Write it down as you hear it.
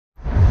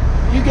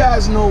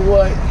guys know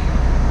what?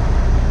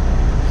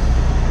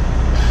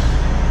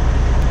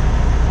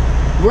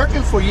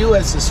 Working for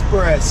US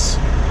Express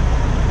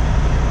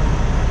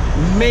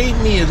made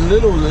me a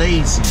little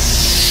lazy.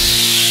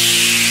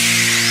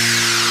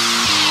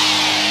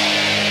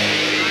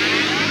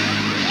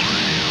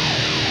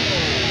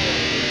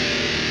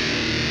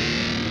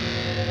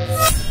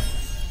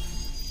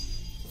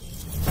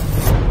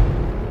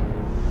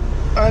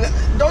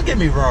 Don't get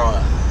me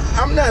wrong.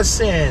 I'm not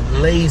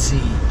saying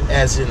lazy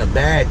as in a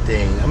bad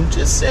thing. I'm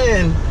just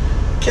saying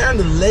kind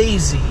of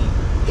lazy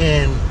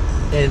in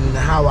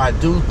how I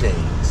do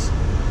things.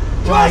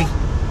 Like,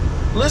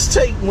 let's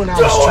take when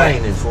I was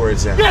training, for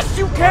example. Yes,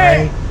 you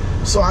can.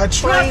 Right? So I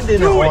trained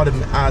in not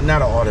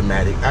an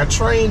automatic. I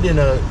trained in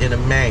a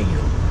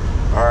manual.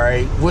 All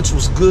right, which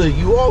was good.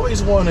 You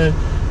always want to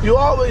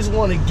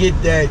get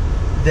that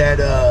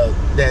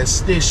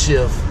stick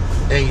shift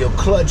and your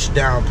clutch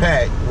down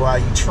pat while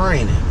you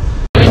training.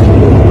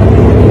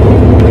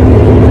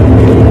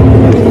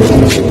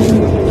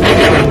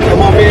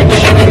 Come on,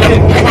 bitch.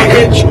 Come on,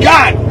 bitch.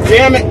 God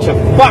damn it to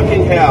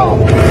fucking hell.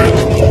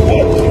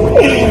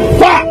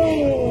 Fuck!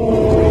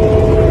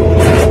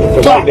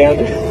 Fuck. God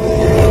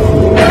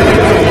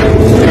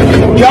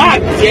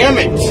damn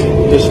it.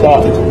 Just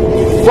stop.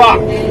 Fuck.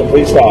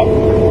 Please stop.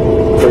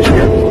 First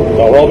gear.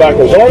 No, roll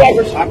backwards. Roll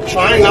backwards. I'm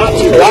trying not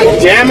to. God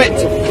damn it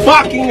to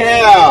fucking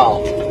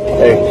hell.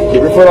 Hey,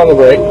 keep your foot on the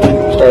brake.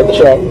 Start the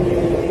shock.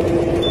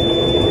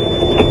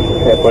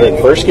 Okay, put it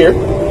in first gear.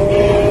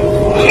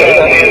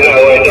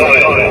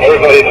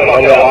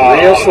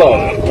 Real slow.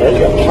 There you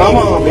go. Come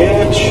on,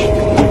 bitch.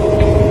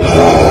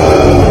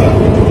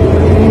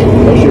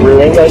 Does your rear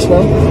end nice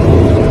now?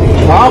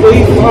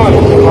 Probably fun.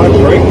 If I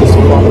break this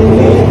fucking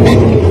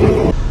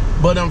thing.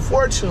 But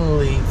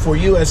unfortunately for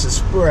US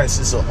Express,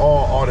 it's an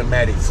all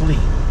automatic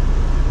fleet.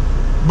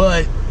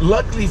 But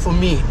luckily for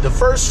me, the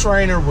first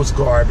trainer was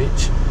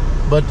garbage,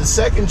 but the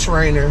second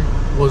trainer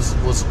was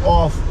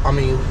off. I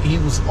mean, he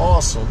was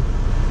awesome.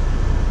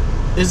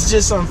 It's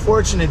just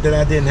unfortunate that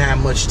I didn't have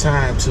much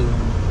time to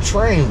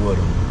train with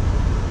him.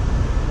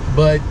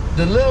 But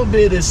the little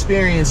bit of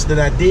experience that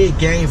I did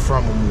gain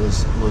from him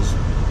was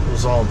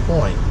on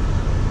point.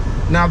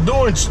 Now,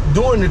 during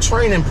the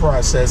training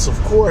process, of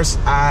course,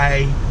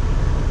 I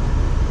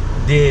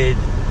did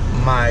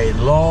my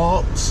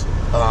logs.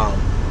 I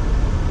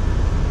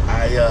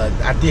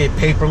did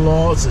paper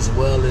logs as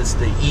well as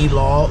the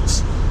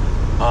e-logs.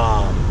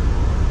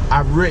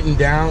 I've written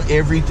down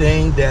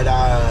everything that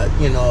I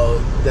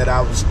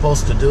was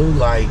supposed to do,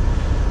 like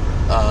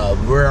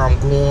where I'm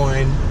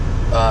going,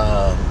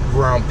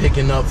 where I'm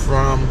picking up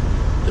from,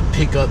 the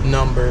pickup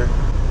number.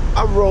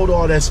 I wrote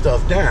all that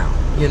stuff down,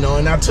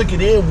 and I took it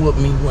in with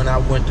me when I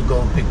went to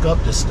go pick up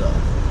the stuff.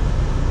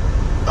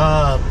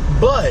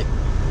 But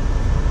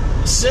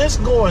since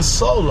going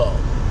solo,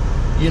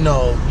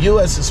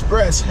 US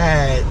Express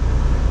had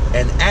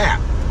an app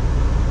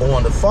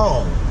on the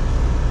phone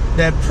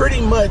that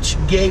pretty much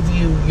gave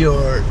you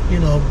your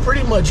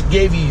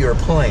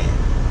plan.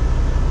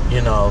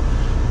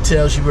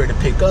 Tells you where to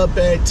pick up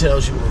at,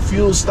 tells you where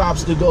fuel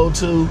stops to go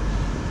to,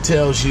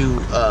 tells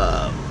you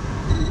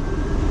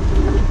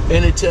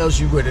and it tells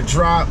you where to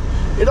drop.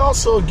 It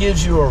also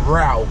gives you a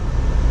route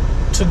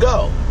to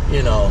go,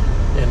 and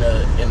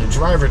the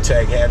driver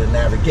tag had a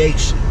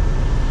navigation.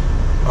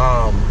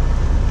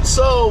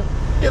 So,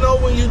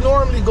 when you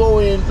normally go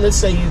in, let's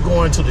say you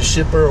go into the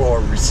shipper or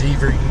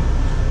receiver,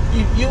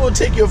 you will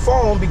take your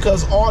phone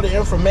because all the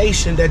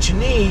information that you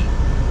need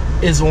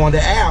is on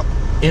the app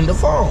in the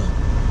phone,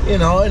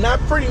 and I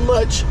pretty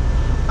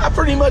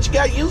much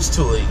got used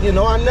to it.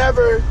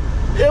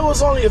 There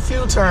was only a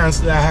few times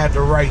that I had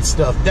to write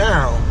stuff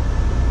down,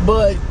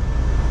 but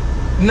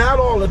not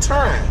all the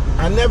time.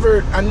 I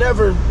never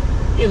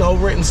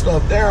written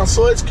stuff down.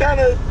 So it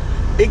kind of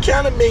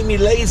made me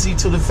lazy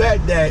to the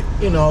fact that,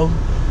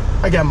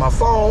 I got my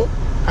phone.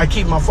 I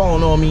keep my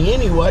phone on me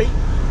anyway.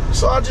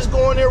 So I just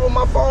go in there with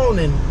my phone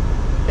and,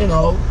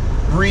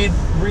 read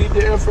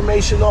the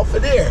information off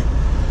of there.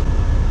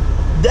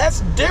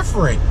 That's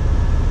different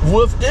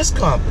with this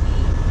company.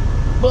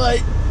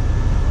 But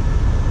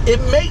it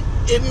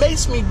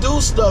makes me do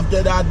stuff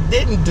that I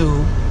didn't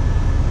do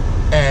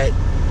at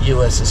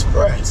US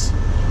Express.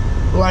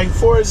 Like,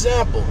 for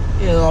example,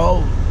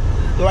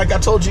 like I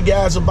told you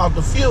guys about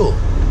the fuel.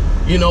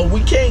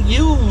 We can't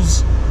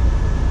use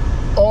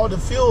all the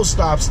fuel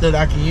stops that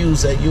I can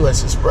use at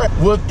US Express.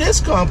 With this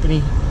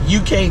company,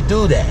 you can't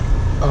do that.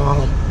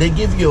 They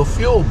give you a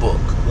fuel book,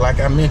 like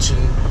I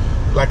mentioned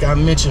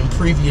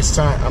previous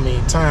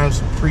times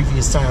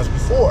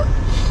before.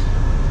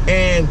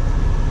 And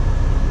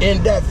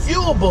in that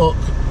fuel book,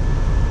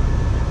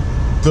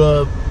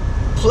 the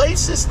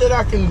places that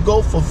I can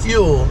go for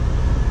fuel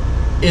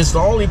is the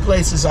only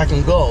places I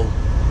can go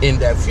in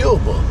that fuel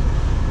book.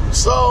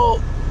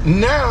 So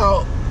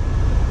now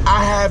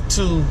I have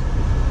to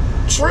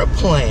trip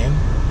plan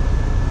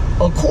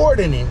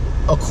accordingly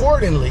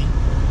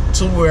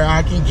to where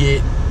I can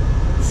get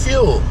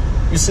fuel.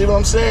 You see what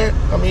I'm saying?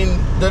 I mean,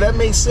 does that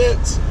make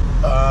sense?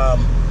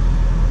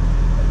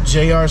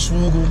 J.R.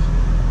 Schugel,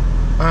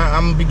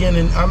 I'm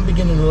beginning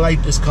to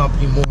like this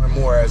company more and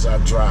more as I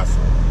drive for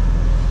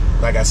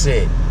them. Like I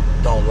said,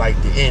 don't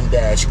like the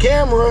in-dash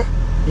camera,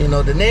 you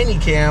know, the nanny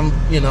cam,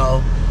 you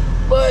know,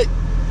 but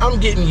I'm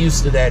getting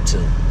used to that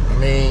too. I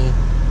mean,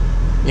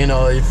 you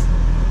know,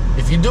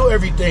 if you do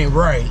everything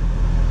right,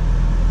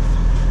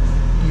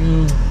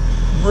 you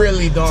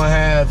really don't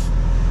have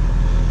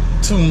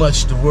too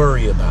much to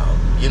worry about.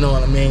 You know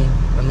what I mean?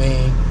 I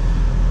mean,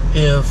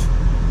 if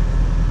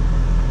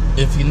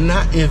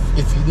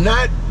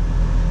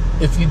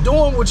you're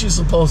doing what you're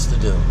supposed to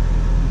do,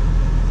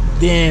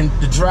 then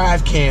the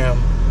drive cam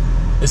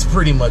is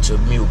pretty much a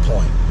moot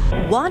point.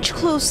 Watch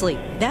closely.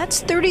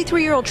 That's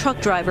 33-year-old truck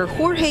driver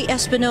Jorge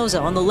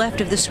Espinoza on the left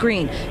of the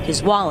screen,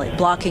 his wallet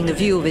blocking the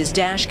view of his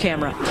dash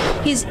camera.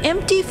 His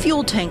empty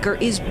fuel tanker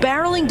is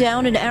barreling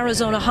down an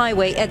Arizona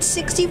highway at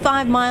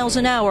 65 miles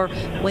an hour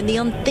when the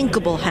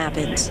unthinkable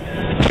happens.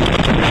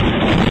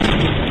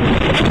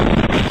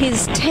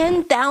 His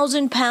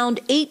 10,000-pound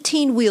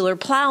 18-wheeler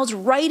plows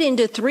right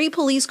into 3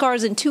 police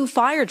cars and 2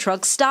 fire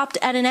trucks stopped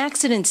at an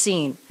accident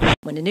scene.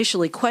 When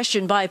initially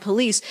questioned by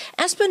police,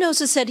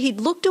 Espinoza said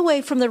he'd looked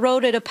away from the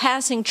road at a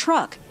passing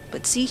truck.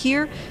 But see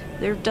here,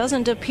 there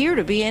doesn't appear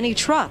to be any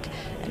truck.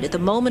 And at the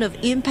moment of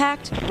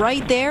impact,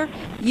 right there,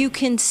 you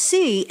can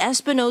see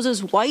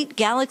Espinoza's white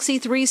Galaxy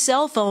 3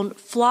 cell phone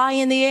fly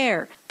in the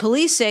air.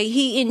 Police say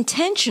he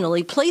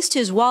intentionally placed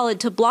his wallet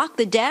to block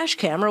the dash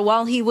camera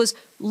while he was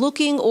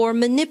looking or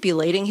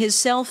manipulating his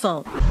cell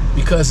phone.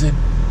 Because it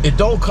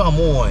don't come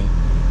on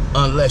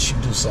unless you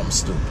do something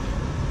stupid.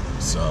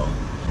 So,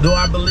 do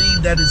I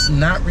believe that it's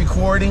not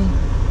recording?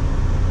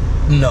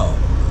 No.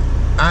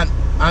 I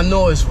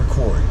know it's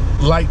recording.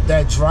 Like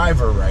that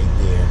driver right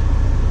there,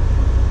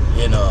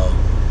 you know,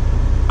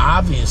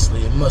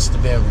 obviously it must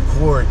have been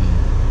recording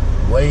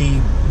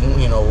way,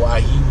 you know,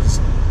 while he was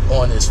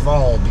on his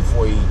phone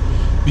before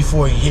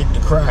he hit the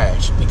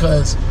crash.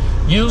 Because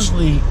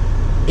usually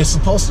it's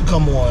supposed to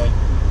come on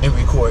and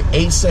record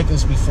 8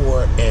 seconds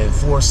before and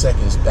 4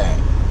 seconds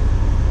back.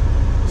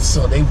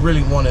 So they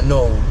really want to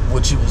know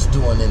what you was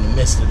doing in the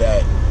midst of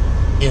that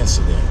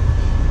incident.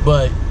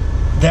 But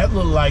that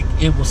looked like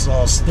it was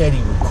on steady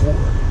record.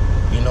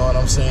 You know what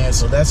I'm saying?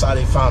 So that's how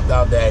they found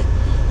out that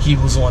he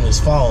was on his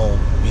phone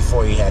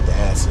before he had the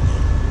accident.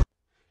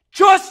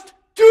 Just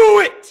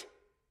do it!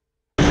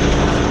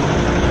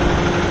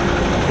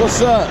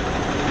 What's up?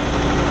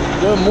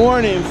 Good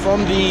morning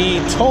from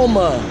the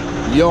Toma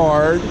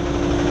yard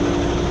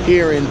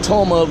here in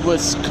Toma,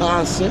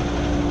 Wisconsin.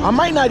 I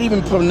might not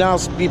even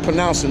be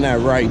pronouncing that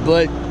right,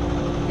 but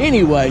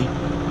anyway,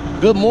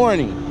 good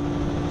morning.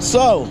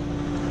 So,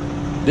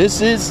 this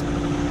is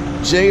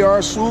J.R.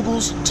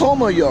 Schugel's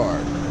Toma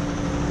yard.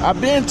 I've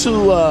been to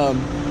the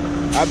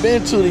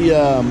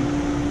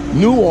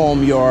New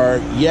Home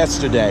yard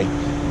yesterday.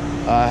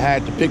 I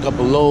had to pick up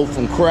a load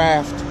from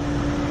Kraft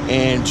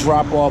and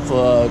drop off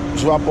a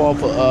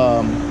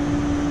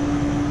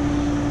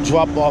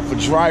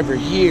driver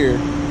here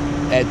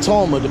at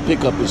Toma to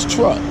pick up his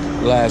truck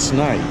last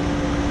night.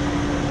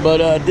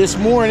 But this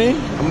morning,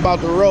 I'm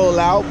about to roll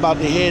out, about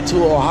to head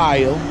to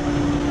Ohio.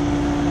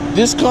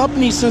 This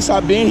company, since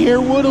I've been here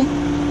with them,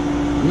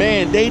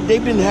 man, they've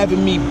been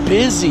having me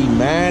busy,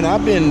 man.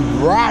 I've been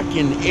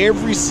rocking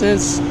ever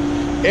since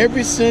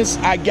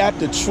I got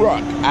the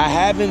truck. I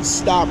haven't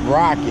stopped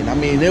rocking. I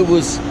mean,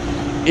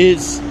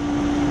 it's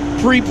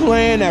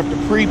pre-plan after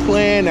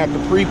pre-plan after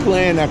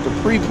pre-plan after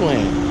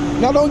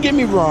pre-plan. Now, don't get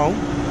me wrong.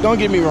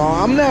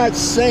 I'm not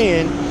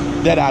saying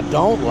that I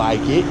don't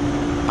like it.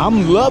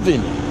 I'm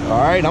loving it, all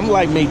right? I'm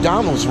like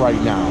McDonald's right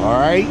now, all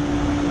right?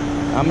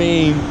 I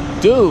mean,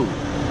 dude,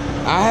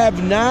 I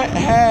have not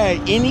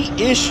had any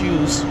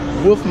issues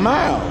with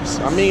miles.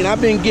 I mean, I've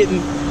been getting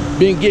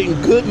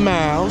good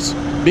miles,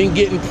 been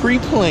getting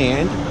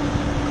pre-planned,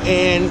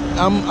 and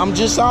I'm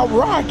just out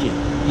rocking.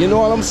 You know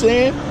what I'm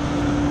saying?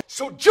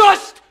 So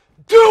just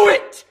do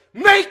it!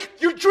 Make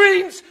your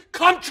dreams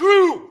come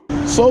true!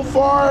 So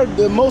far,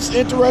 the most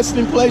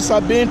interesting place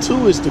I've been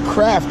to is the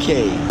Kraft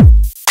Cave.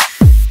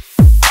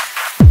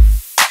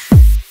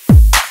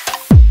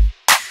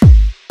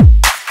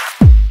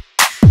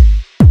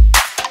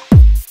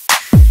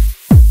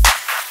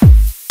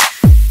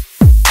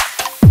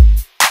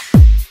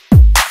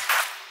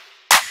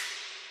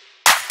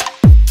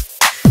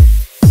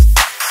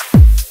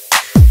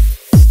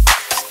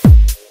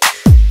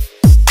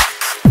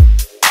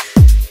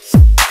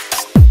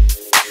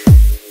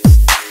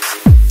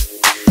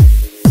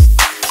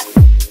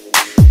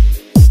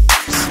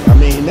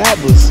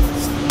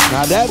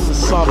 That was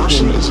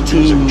something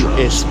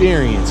to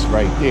experience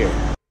right there.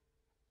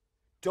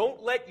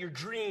 Don't let your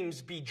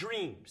dreams be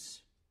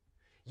dreams.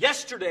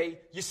 Yesterday,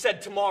 you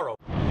said tomorrow.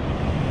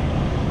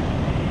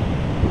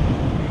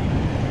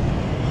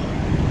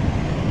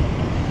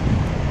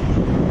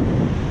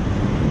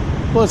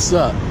 What's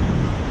up?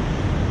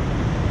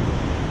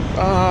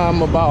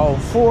 I'm about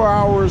 4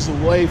 hours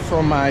away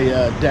from my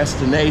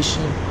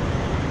destination,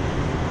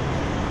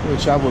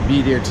 which I will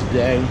be there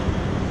today.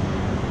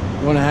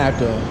 I'm gonna have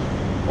to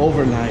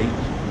overnight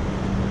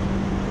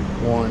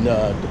on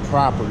the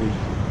property.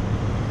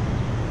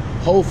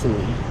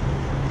 Hopefully,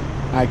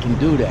 I can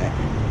do that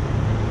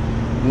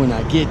when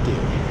I get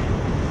there.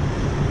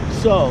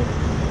 So,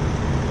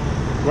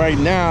 right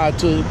now I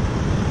took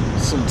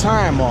some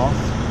time off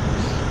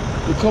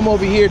to come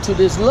over here to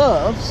this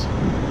Love's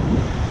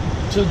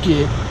to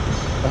get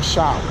a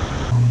shower.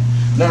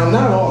 Now,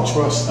 not all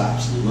truck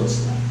stops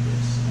looks like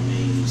this. I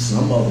mean,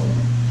 some of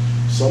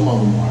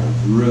them are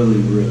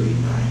really, really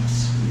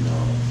nice, you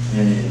know,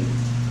 and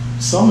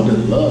some of the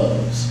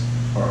Loves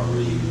are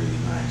really, really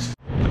nice.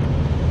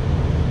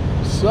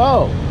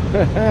 So,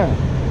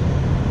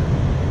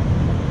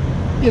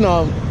 you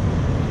know,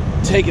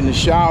 taking the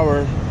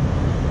shower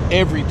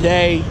every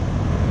day,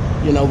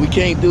 you know, we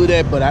can't do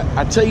that. But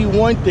I tell you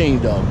one thing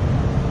though,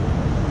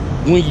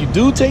 when you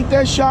do take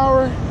that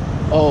shower,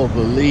 oh,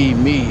 believe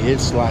me,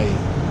 it's like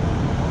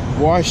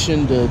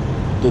washing the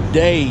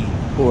day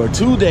or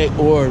 2 days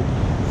or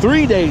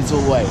 3 days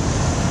away.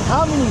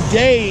 How many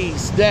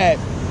days that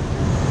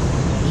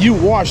you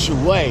wash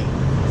away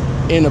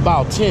in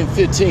about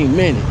 10-15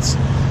 minutes?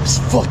 It's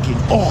fucking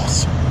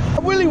awesome.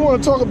 What I really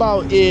want to talk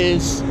about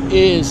is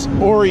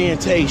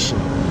orientation.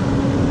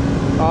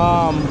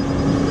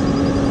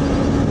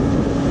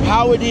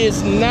 How it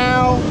is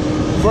now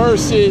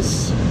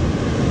versus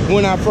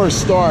when I first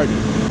started.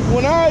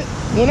 When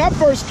I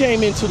first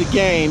came into the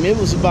game, it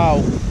was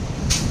about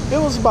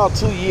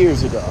 2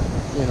 years ago.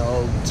 You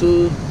know,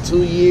 2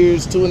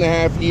 years,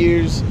 2.5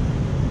 years,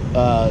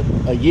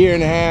 a year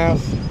and a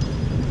half.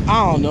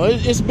 I don't know.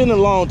 It's been a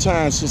long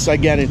time since I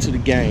got into the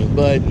game,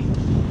 but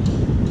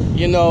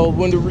you know,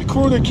 when the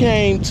recruiter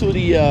came to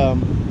the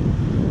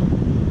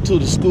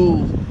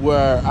school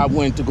where I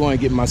went to go and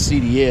get my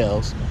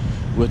CDLs,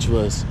 which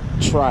was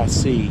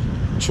Tri-C,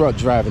 Truck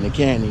Driving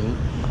Academy.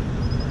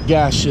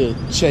 Guys should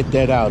check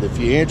that out. If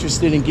you're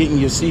interested in getting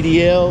your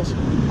CDLs,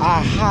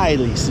 I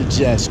highly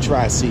suggest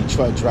Tri-C,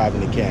 Truck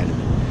Driving Academy.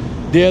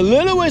 They're a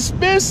little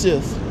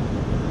expensive,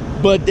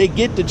 but they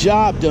get the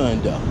job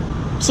done though.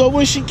 So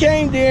when she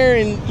came there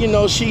and, you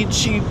know, she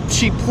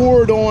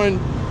poured on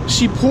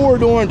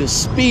the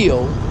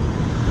spiel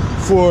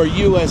for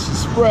US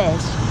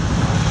Express,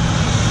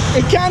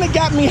 it kind of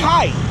got me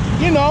hyped.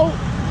 You know,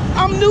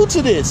 I'm new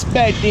to this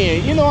back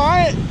then. You know,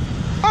 I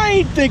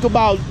ain't think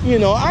about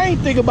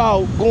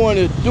going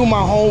to do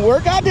my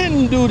homework. I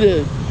didn't do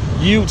the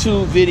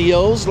YouTube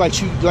videos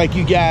like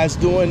you guys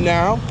doing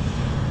now.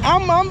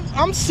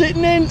 I'm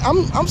sitting in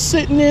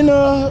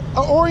not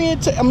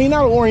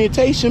an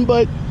orientation,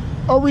 but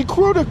a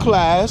recruiter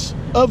class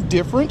of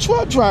different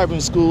truck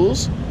driving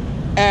schools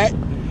at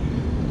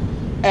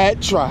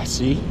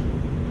Tri-C.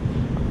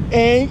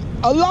 And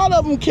a lot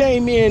of them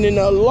came in and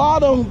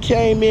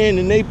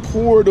they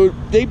poured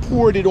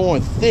it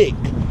on thick.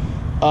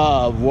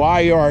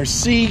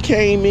 YRC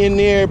came in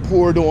there,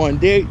 poured on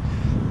they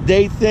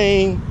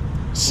thing.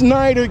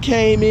 Snyder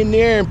came in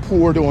there and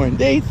poured on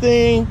they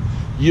thing.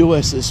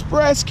 US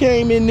Express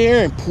came in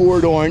there and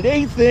poured on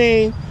they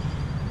thing.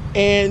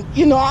 And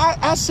you know,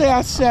 I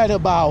sat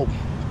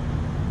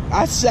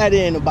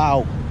in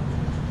about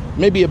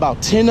maybe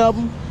about 10 of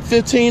them,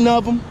 15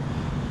 of them.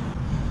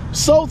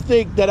 So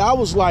thick that I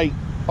was like,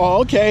 oh,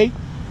 okay,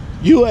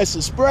 US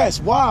Express,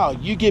 wow,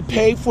 you get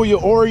paid for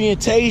your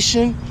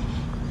orientation,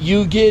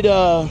 you get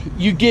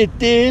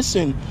this,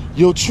 and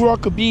your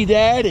truck will be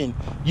that, and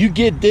you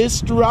get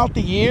this throughout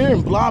the year,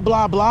 and blah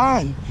blah blah,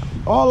 and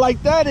all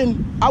like that.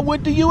 And I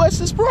went to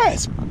US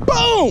Express.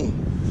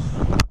 Boom!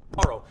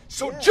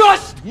 So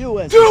just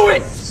US do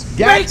Express.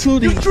 it!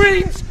 Make your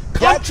dreams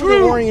come got to true!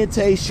 the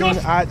orientation.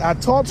 I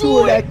talked to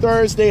her that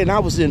Thursday, and I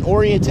was in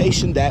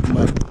orientation that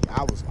Monday.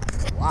 I was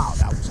like, wow,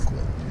 that was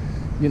quick.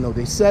 You know,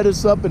 they set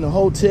us up in a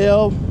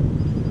hotel,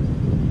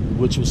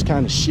 which was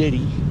kind of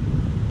shitty,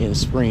 in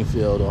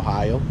Springfield,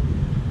 Ohio.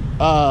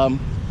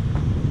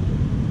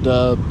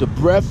 The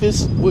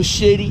breakfast was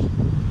shitty.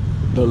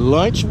 The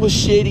lunch was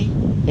shitty.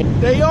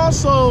 And they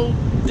also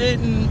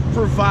didn't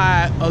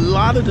provide a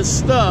lot of the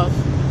stuff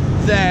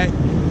that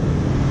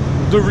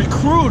the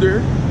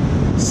recruiter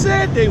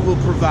said they will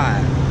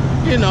provide,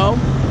 you know.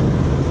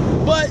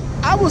 But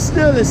I was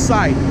still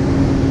excited.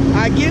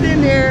 I get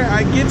in there,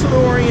 I get to the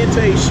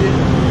orientation.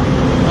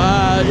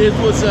 It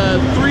was a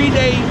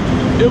 3-day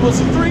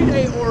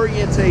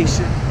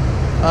orientation.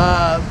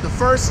 The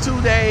first 2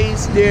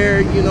 days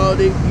there, you know,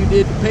 you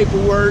did the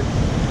paperwork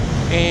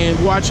and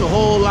watch a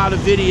whole lot of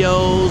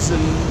videos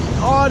and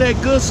all that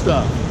good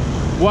stuff.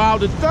 While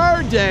the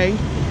third day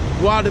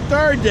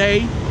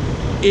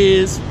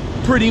is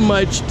pretty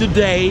much the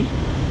day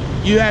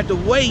you had to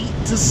wait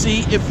to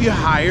see if you're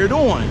hired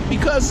on.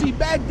 Because see,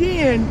 back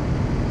then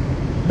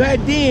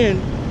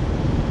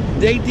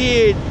they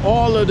did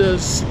all of the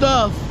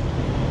stuff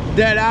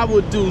that I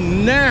would do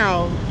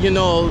now, you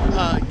know,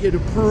 get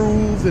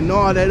approved and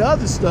all that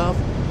other stuff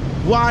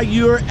while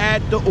you're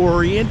at the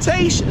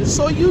orientation.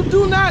 So you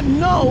do not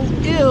know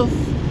if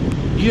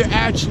you're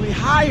actually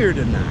hired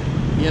or not.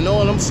 You know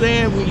what I'm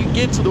saying? When you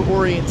get to the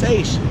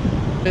orientation.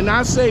 And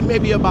I say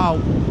maybe about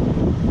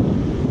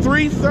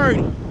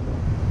 3:30,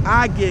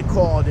 I get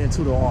called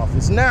into the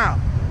office. Now,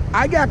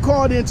 I got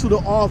called into the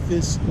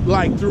office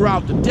like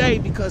throughout the day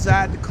because I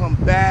had to come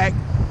back,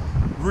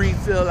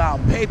 refill out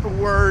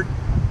paperwork,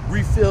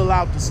 refill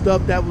out the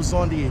stuff that was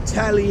on the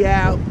Itali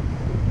app,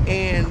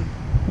 and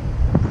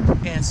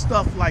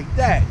stuff like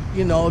that.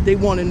 You know, they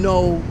want to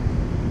know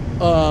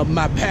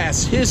my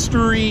past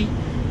history.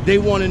 They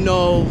want to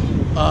know,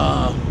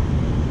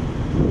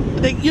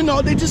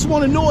 they just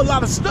want to know a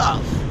lot of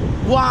stuff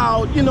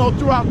while,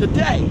 throughout the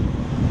day.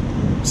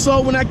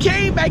 So when I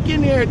came back in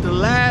there at the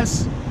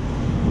last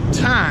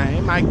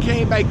time I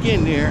came back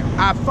in there,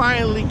 I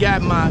finally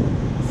got my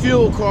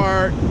fuel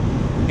card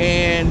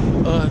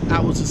and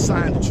I was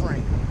assigned to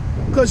training.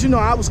 Because,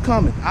 I was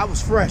coming. I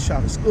was fresh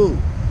out of school.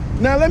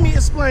 Now, let me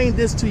explain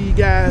this to you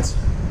guys.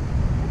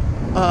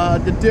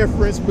 The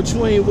difference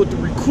between what the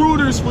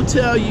recruiters will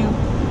tell you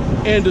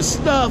and the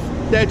stuff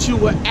that you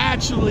will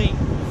actually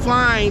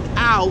find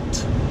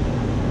out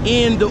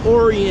in the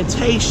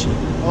orientation,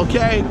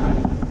 okay?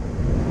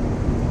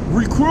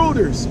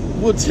 Recruiters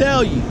will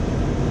tell you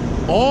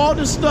all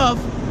the stuff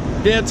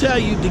they'll tell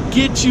you to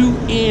get you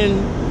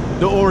in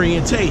the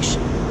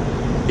orientation.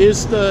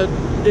 It's the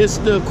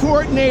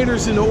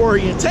coordinators in the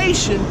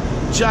orientation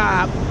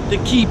job to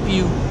keep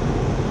you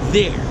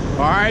there,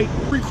 all right?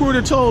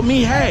 Recruiter told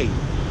me, hey,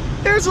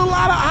 there's a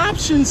lot of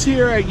options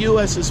here at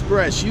US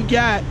Express. You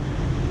can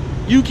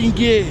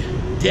get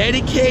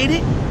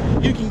dedicated,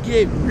 you can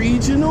get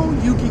regional,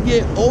 you can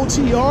get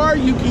OTR,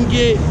 you can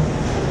get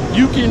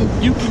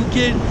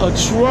a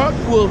truck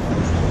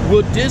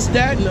with this,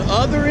 that, and the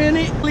other in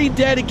it. Really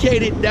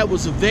dedicated that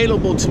was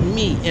available to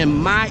me in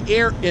my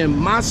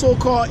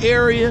so-called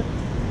area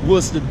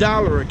was the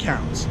dollar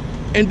accounts.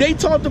 And they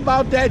talked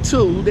about that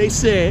too. They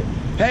said,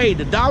 hey,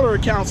 the dollar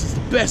accounts is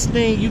the best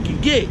thing you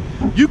can get.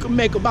 You can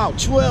make about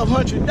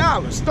 $1,200,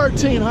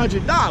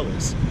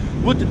 $1,300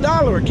 with the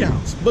dollar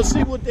accounts. But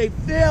see, what they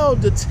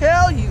failed to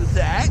tell you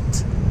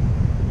that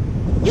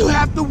you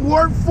have to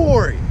work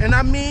for it. And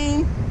I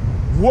mean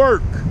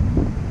work.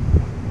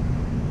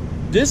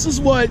 This is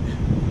what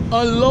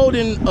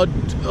unloading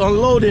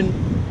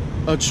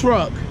a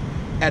truck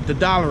at the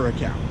dollar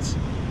accounts.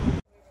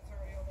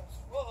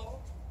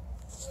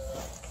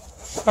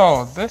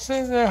 So this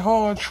is a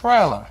whole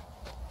trailer.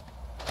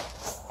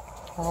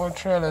 The whole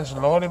trailer is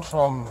loaded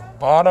from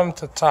bottom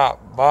to top,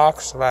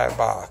 box by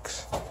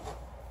box.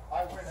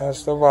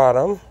 That's the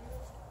bottom.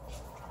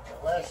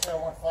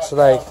 It's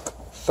like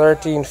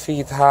 13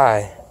 feet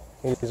high.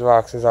 These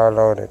boxes are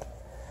loaded.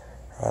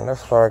 On the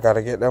floor,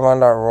 gotta get them on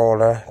that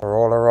roller,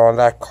 roll around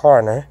that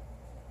corner.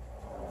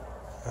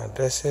 And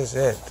this is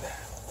it.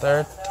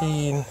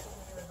 13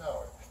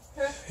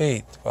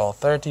 feet. Well,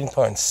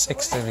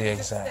 13.6 to be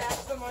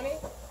exact.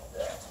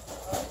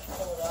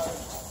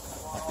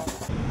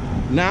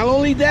 Not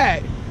only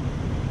that,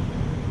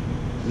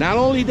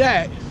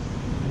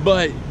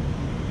 but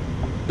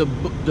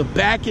the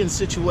back-end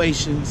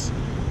situations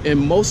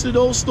in most of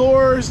those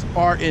stores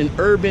are in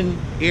urban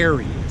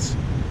areas.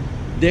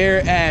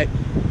 They're at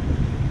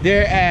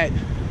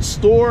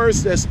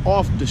stores that's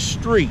off the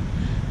street.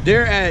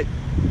 They're at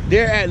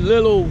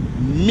little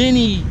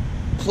mini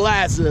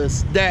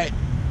plazas that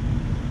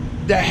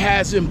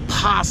has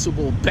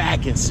impossible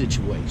back-end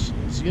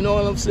situations. You know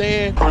what I'm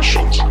saying?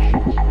 Questions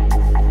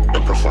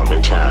and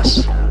performing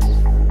tasks.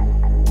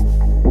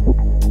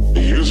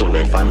 The user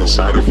may find the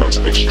side effects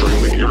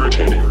extremely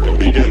irritating and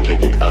begin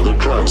taking other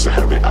drugs that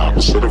have the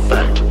opposite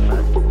effect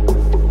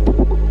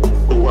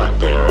of what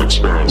they are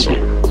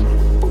experiencing.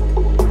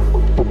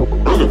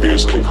 Drug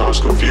abuse can cause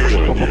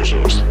confusion in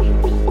users.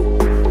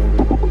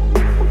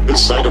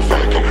 This side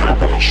effect can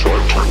happen in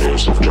short-term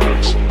use of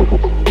drugs.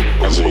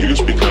 As the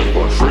use becomes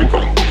more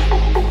frequent,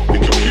 the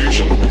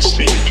confusion may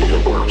seem to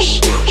get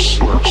worse.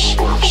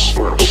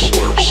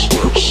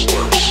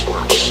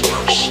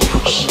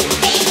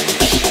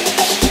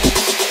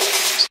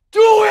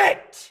 Do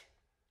it!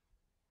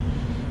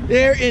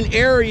 They're in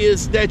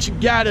areas that you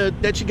gotta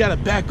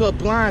back up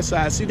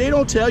blindside. See, they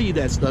don't tell you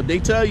that stuff. They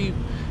tell you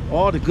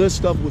all the good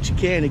stuff, what you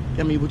can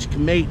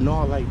make and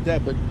all like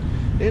that, but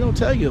they don't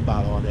tell you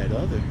about all that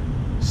other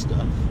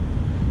stuff.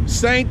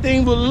 Same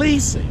thing with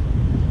leasing.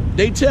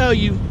 They tell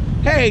you,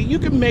 hey, you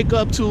can make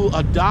up to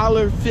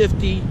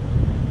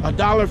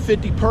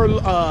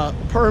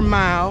 $1.50 per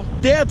mile.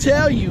 They'll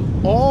tell you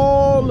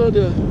all of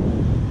the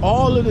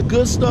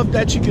good stuff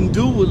that you can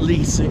do with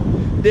leasing.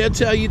 They'll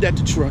tell you that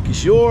the truck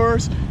is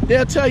yours.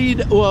 They'll tell you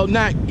that, well,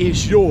 not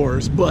it's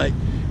yours, but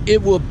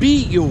it will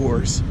be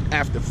yours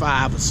after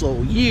 5 or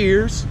so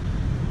years,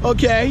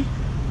 okay?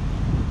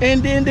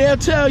 And then they'll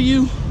tell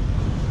you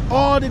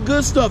all the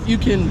good stuff. You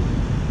can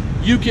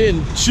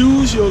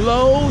choose your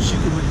loads, you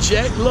can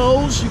reject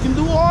loads, you can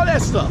do all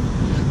that stuff.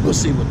 But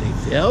see, what they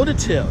fail to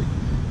tell you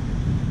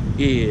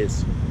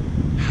is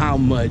how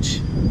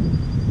much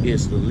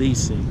is the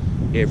leasing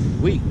every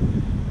week.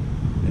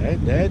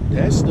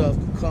 That stuff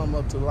can come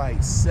up to like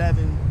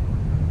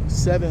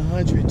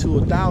 $700 to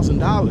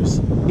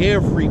 $1,000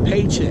 every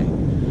paycheck.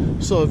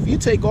 So if you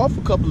take off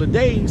a couple of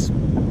days,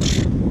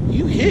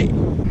 you hit.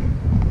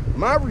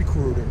 My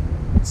recruiter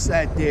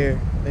sat there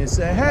and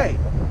said, hey,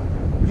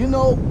 You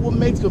know what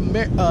makes the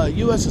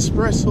U.S.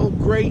 Express so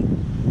great?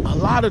 A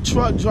lot of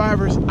truck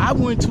drivers. I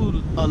went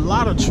to a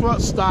lot of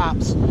truck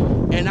stops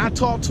and I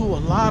talked to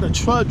a lot of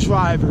truck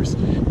drivers,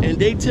 and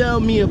they tell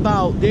me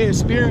about their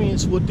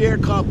experience with their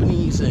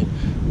companies and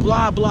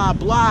blah, blah,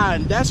 blah.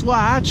 And that's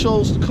why I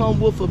chose to come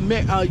with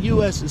a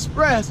U.S.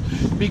 Express,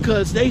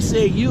 because they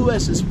say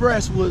U.S.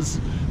 Express was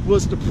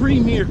the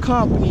premier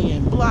company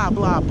and blah,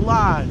 blah,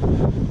 blah.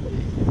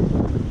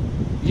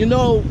 You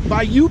know,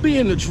 by you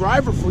being the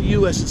driver for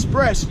U.S.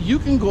 Express, you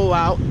can go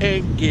out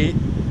and get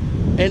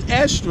an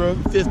extra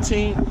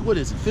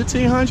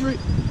 $1,500?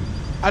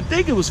 I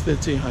think it was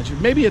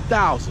 $1,500, maybe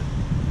 $1,000.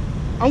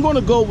 I'm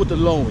gonna go with the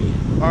low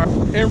end, all right,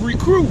 and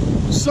recruit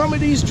some of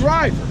these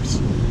drivers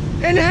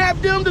and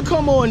have them to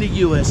come on the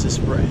U.S.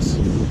 Express.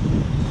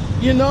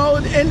 You know,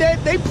 and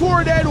they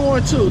pour that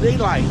on too. They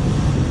like,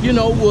 you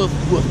know, with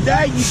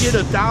that you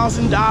get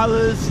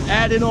 $1,000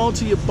 added on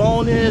to your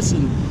bonus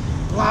and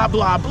blah,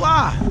 blah,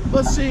 blah.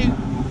 But see,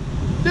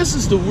 this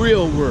is the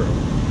real world,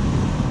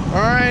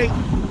 all right?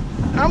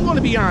 I'm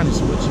gonna be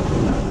honest with you.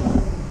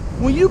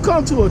 When you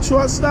come to a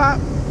truck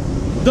stop,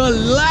 the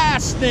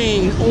last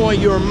thing on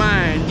your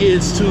mind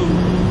is to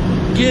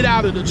get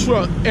out of the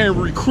truck and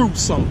recruit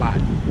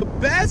somebody. The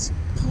best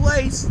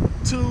place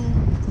to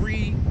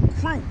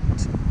recruit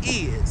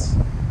is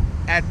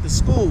at the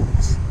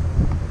schools.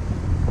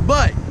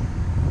 But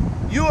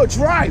you're a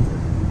driver.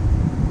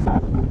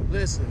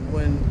 Listen,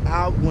 when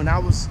I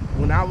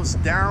was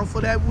down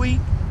for that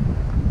week,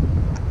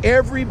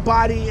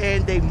 everybody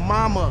and their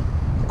mama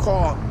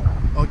called me,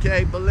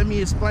 okay? But let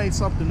me explain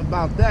something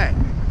about that.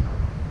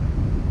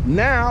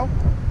 Now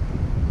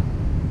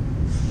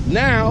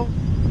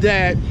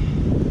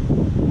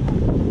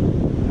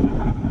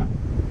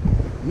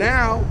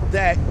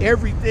that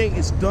everything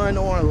is done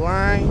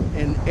online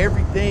and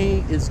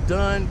everything is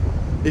done,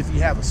 if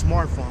you have a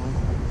smartphone,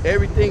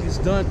 everything is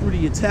done through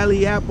the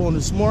Itali app on the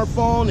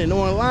smartphone and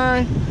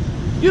online,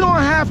 you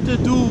don't have to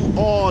do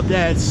all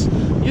that.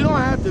 You don't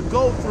have to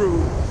go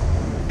through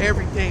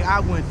everything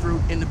I went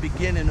through in the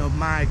beginning of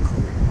my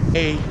career.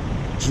 A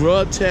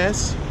drug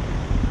test,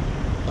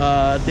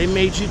 they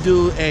made you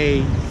do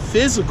a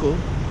physical,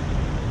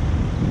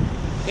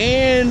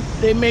 and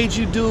they made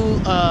you do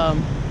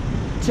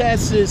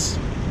tests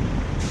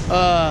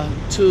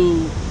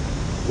to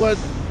what?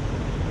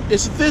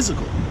 It's a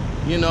physical,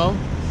 you know.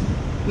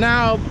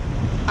 Now,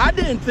 I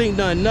didn't think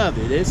nothing of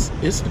it. It's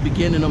the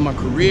beginning of my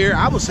career.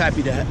 I was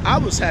happy to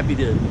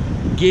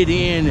get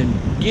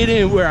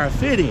in where I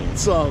fit in.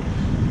 So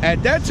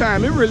at that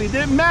time, it really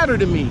didn't matter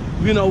to me,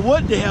 you know,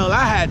 what the hell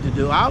I had to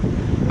do. I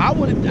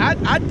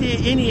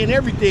did any and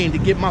everything to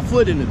get my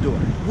foot in the door,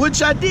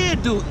 which I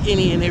did do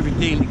any and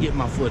everything to get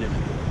my foot in the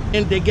door.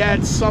 And they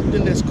got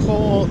something that's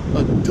called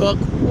a duck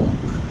walk.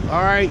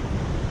 All right.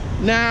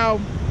 Now,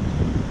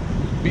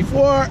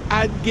 before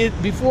I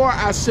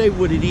say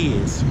what it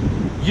is,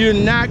 you're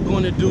not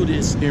going to do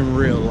this in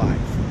real life.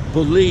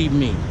 Believe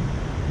me.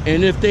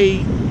 And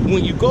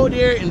when you go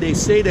there and they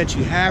say that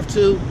you have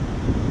to,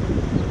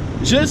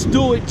 just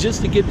do it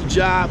just to get the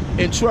job.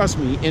 And trust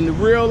me, in the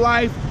real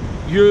life,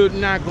 you're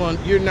not going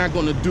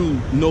to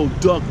do no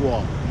duck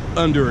walk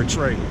under a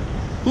trailer.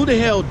 Who the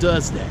hell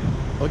does that?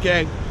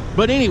 Okay?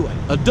 But anyway,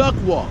 a duck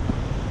walk.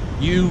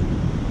 You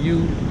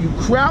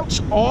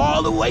crouch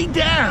all the way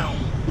down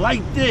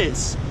like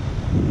this.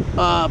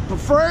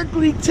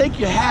 Preferably take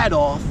your hat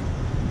off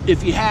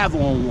if you have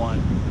on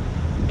one.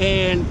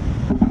 And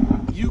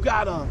you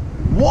gotta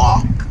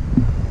walk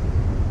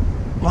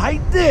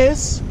like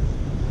this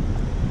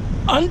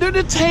under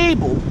the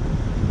table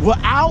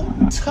without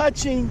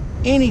touching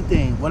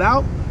anything,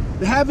 without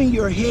having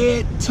your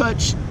head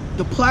touch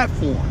the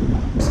platform.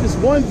 There's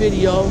one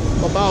video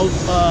about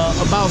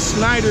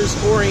Snyder's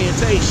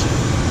orientation.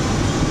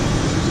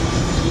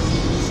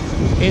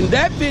 In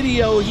that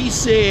video, he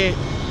said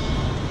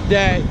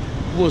that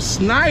was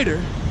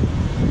Snyder,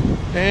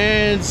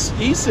 and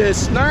he said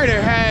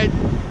Snyder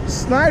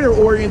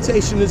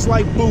orientation is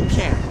like boot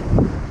camp.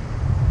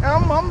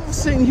 I'm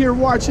sitting here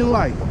watching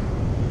like,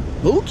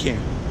 boot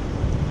camp?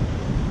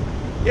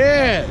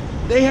 Yeah,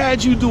 they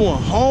had you doing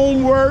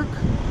homework.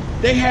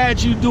 They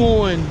had you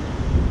doing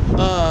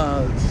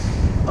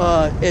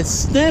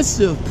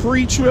extensive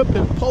pre-trip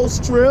and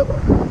post-trip.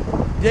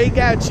 They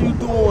got you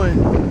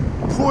doing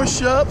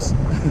push-ups.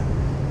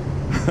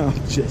 I'm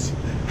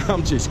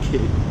just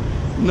kidding.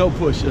 No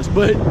push-ups,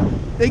 but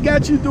they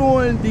got you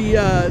doing the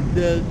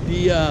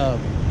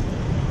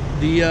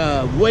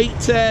weight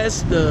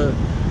test, the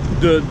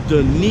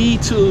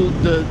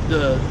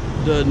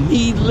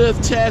knee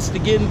lift test to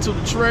get into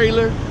the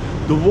trailer,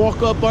 the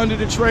walk up under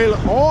the trailer,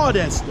 all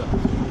that stuff.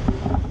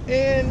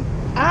 And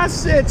I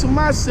said to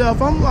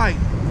myself, I'm like,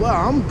 well,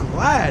 I'm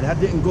glad I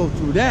didn't go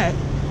through that.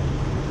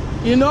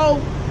 You know,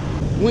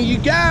 when you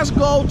guys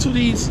go to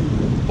these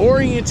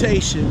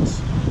orientations,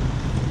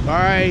 all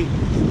right,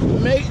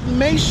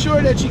 make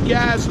sure that you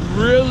guys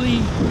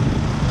really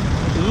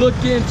look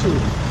into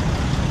it,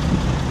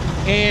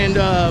 and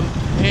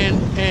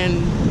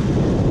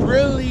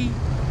really,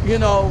 you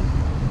know,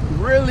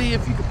 really,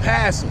 if you could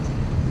pass them,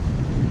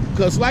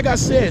 Because like I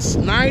said,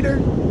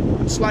 Snyder,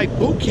 it's like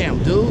boot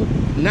camp, dude.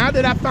 Now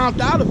that I found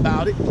out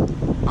about it,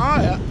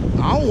 I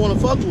don't want to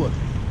fuck with it.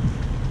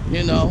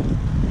 You know,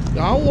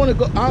 I don't want to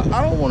go.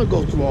 I don't want to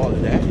go through all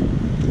of that.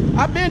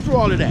 I've been through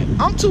all of that.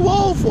 I'm too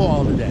old for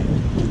all of that.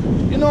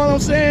 You know what I'm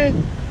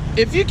saying?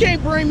 If you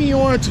can't bring me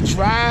on to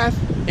drive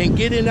and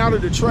get in out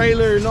of the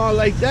trailer and all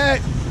like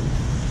that,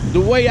 the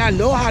way I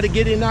know how to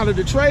get in out of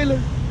the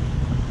trailer,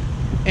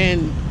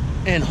 and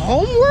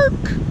homework?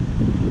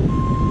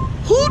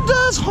 Who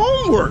does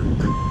homework?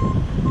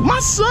 My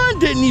son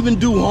didn't even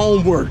do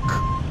homework.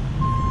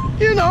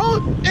 You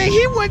know,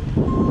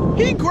 and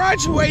he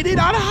graduated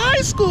out of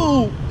high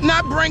school,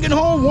 not bringing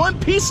home one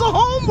piece of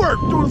homework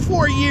through the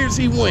 4 years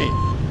he went.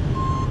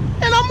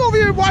 And I'm over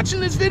here watching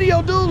this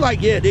video, dude,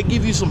 like, yeah, they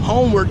give you some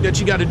homework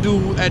that you got to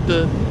do at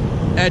the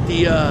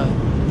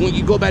when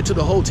you go back to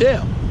the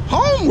hotel.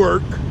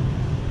 Homework?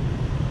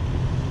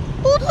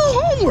 Who do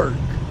homework?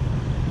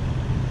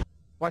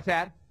 What's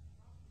that?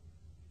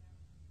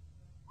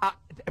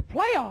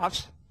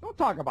 Playoffs? Don't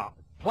talk about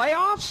it.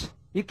 Playoffs?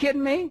 You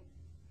kidding me?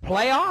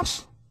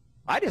 Playoffs?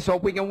 I just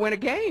hope we can win a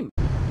game.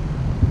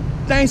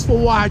 Thanks for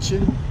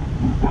watching.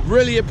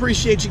 Really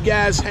appreciate you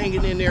guys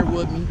hanging in there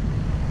with me.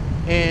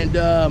 And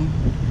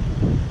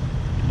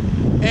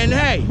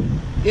hey,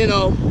 you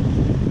know,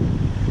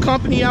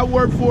 company I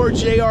work for,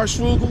 J.R.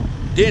 Schugel,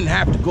 didn't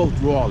have to go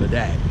through all of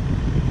that.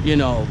 You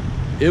know,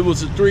 it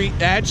was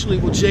actually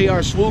with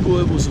J.R.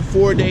 Schugel, it was a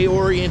 4-day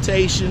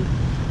orientation.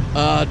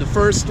 The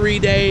first 3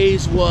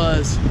 days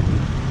was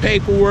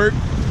paperwork,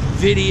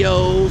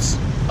 videos,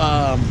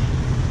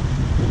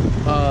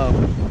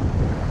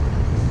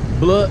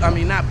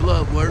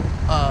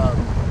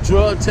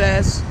 drug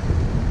tests,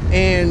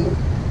 and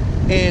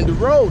the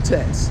road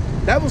test.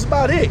 That was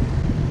about it.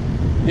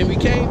 Then we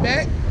came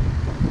back.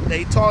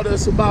 They taught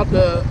us about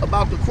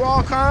the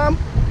crawl com.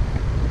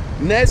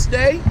 Next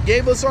day,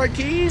 gave us our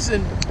keys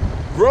and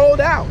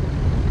rolled out.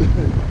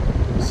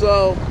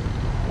 So,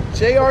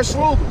 J.R.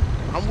 Schugel,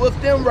 I'm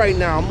with them right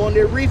now. I'm on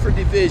their reefer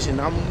division.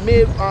 I'm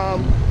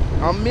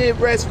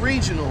Midwest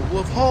Regional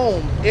with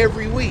home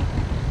every week.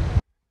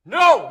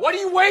 No, what are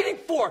you waiting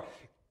for?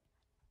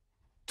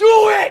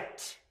 Do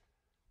it!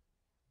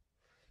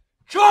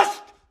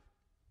 Just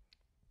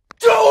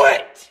do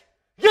it!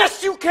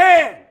 Yes, you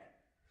can!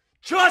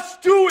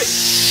 Just do it!